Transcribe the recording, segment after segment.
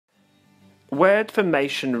Word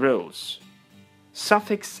formation rules.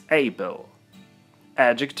 Suffix able.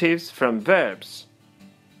 Adjectives from verbs.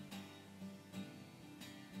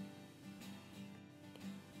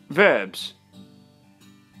 Verbs: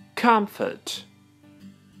 comfort,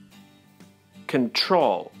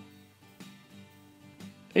 control,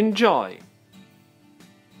 enjoy,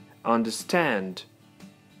 understand.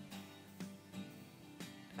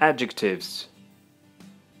 Adjectives: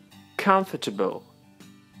 comfortable,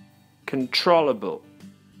 controllable,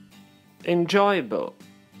 enjoyable,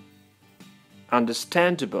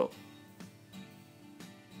 understandable.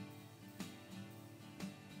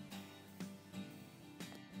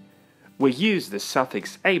 We use the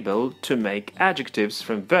suffix able to make adjectives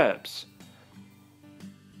from verbs.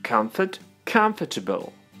 Comfort,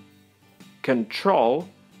 comfortable. Control,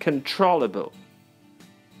 controllable.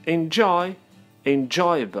 Enjoy,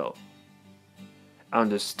 enjoyable.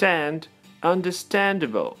 Understand,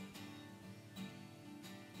 understandable.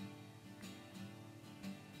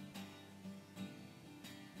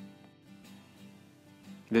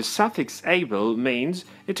 The suffix able means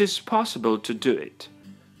it is possible to do it.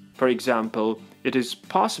 For example, it is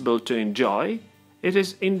possible to enjoy, it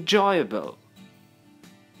is enjoyable.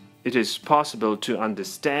 It is possible to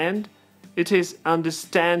understand, it is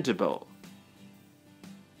understandable.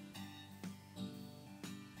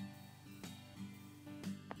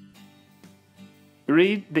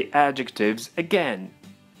 Read the adjectives again.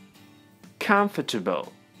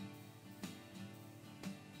 Comfortable,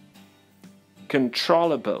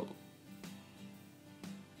 controllable,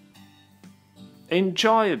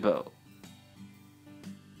 enjoyable,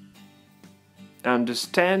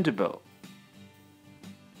 understandable.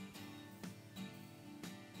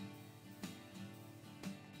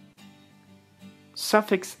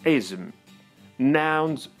 Suffixism,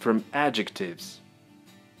 nouns from adjectives.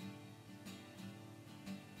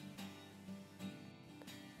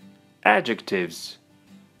 Adjectives: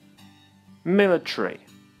 military,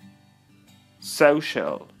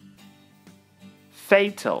 social,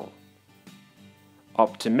 fatal,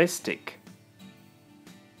 optimistic.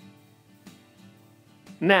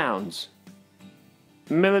 Nouns: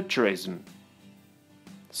 militarism,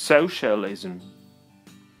 socialism,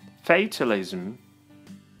 fatalism,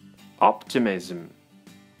 optimism.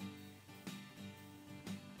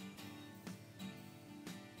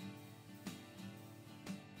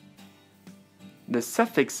 The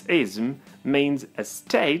suffix ism means a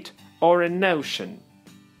state or a notion.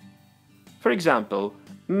 For example,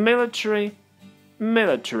 military,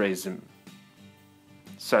 militarism.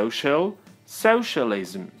 Social,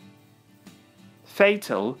 socialism.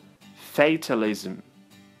 Fatal, fatalism.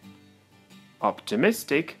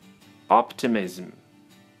 Optimistic, optimism.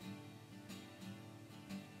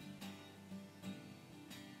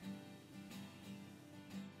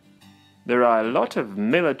 There are a lot of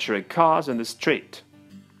military cars on the street.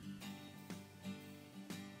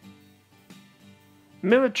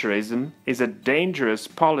 Militarism is a dangerous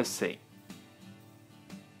policy.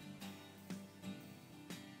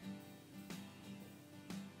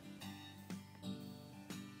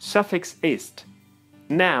 Suffix ist,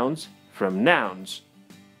 nouns from nouns.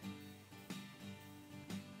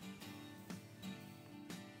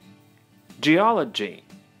 Geology,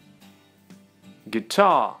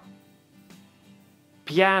 guitar,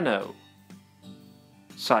 piano,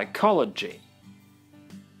 psychology.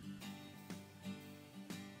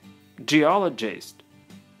 Geologist,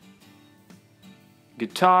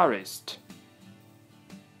 guitarist,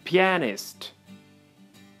 pianist,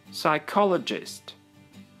 psychologist.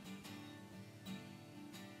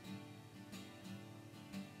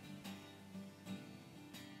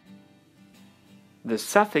 The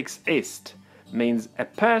suffix ist means a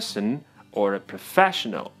person or a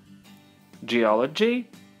professional. Geology,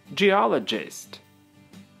 geologist.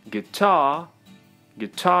 Guitar,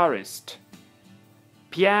 guitarist.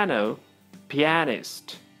 Piano,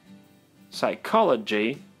 pianist.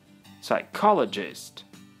 Psychology, psychologist.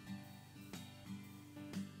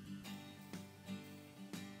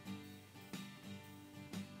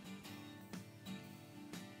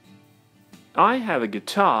 I have a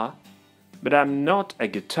guitar, but I'm not a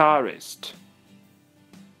guitarist.